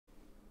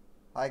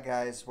Hi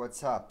guys,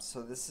 what's up?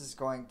 So this is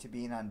going to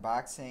be an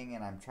unboxing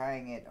and I'm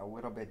trying it a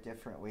little bit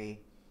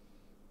differently.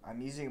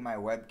 I'm using my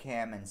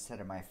webcam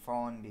instead of my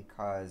phone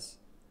because,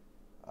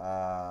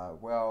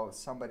 well,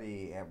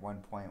 somebody at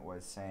one point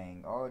was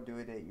saying, oh, do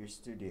it at your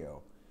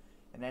studio.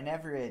 And I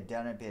never had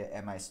done it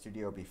at my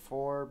studio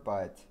before,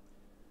 but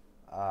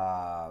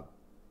uh,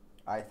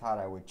 I thought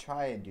I would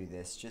try and do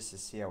this just to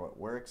see how it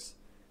works.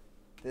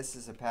 This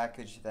is a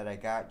package that I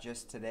got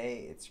just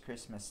today. It's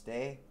Christmas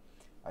Day.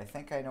 I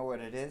think I know what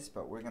it is,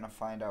 but we're going to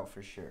find out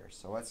for sure.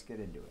 So let's get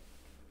into it.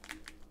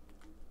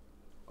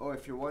 Oh,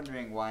 if you're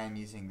wondering why I'm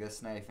using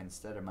this knife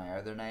instead of my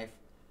other knife,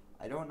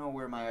 I don't know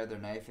where my other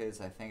knife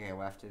is. I think I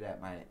left it at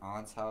my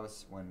aunt's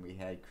house when we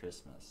had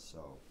Christmas.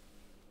 So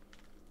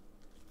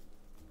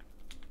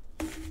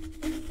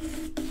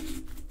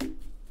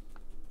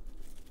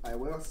I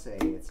will say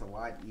it's a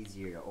lot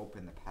easier to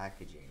open the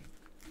packaging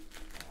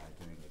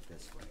doing it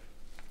this way.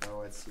 So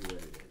let's see what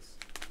it is.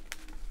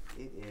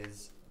 It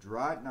is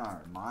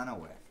Drahtner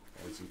Monolith.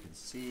 As you can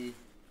see,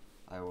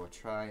 I will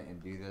try and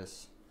do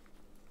this.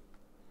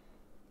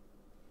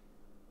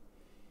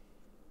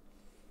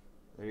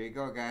 There you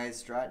go,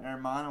 guys,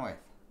 Drahtner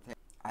Monolith.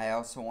 I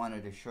also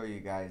wanted to show you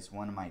guys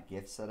one of my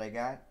gifts that I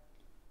got.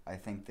 I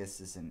think this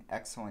is an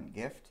excellent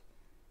gift,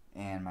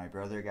 and my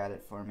brother got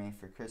it for me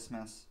for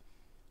Christmas.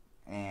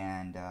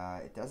 And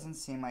it doesn't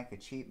seem like a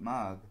cheap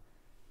mug,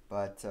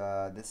 but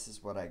this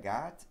is what I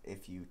got.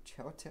 If you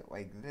tilt it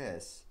like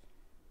this,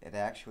 it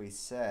actually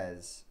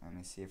says, let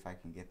me see if I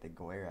can get the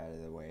glare out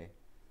of the way.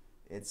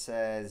 It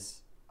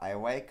says, I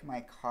like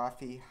my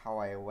coffee how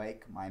I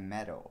like my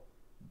metal,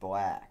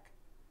 black.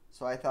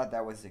 So I thought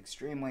that was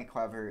extremely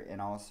clever and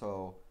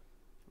also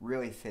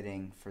really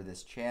fitting for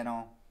this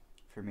channel,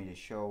 for me to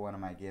show one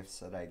of my gifts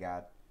that I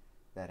got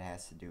that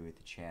has to do with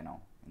the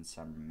channel in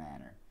some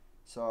manner.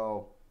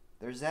 So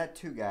there's that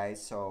too,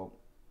 guys. So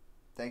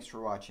thanks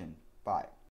for watching. Bye.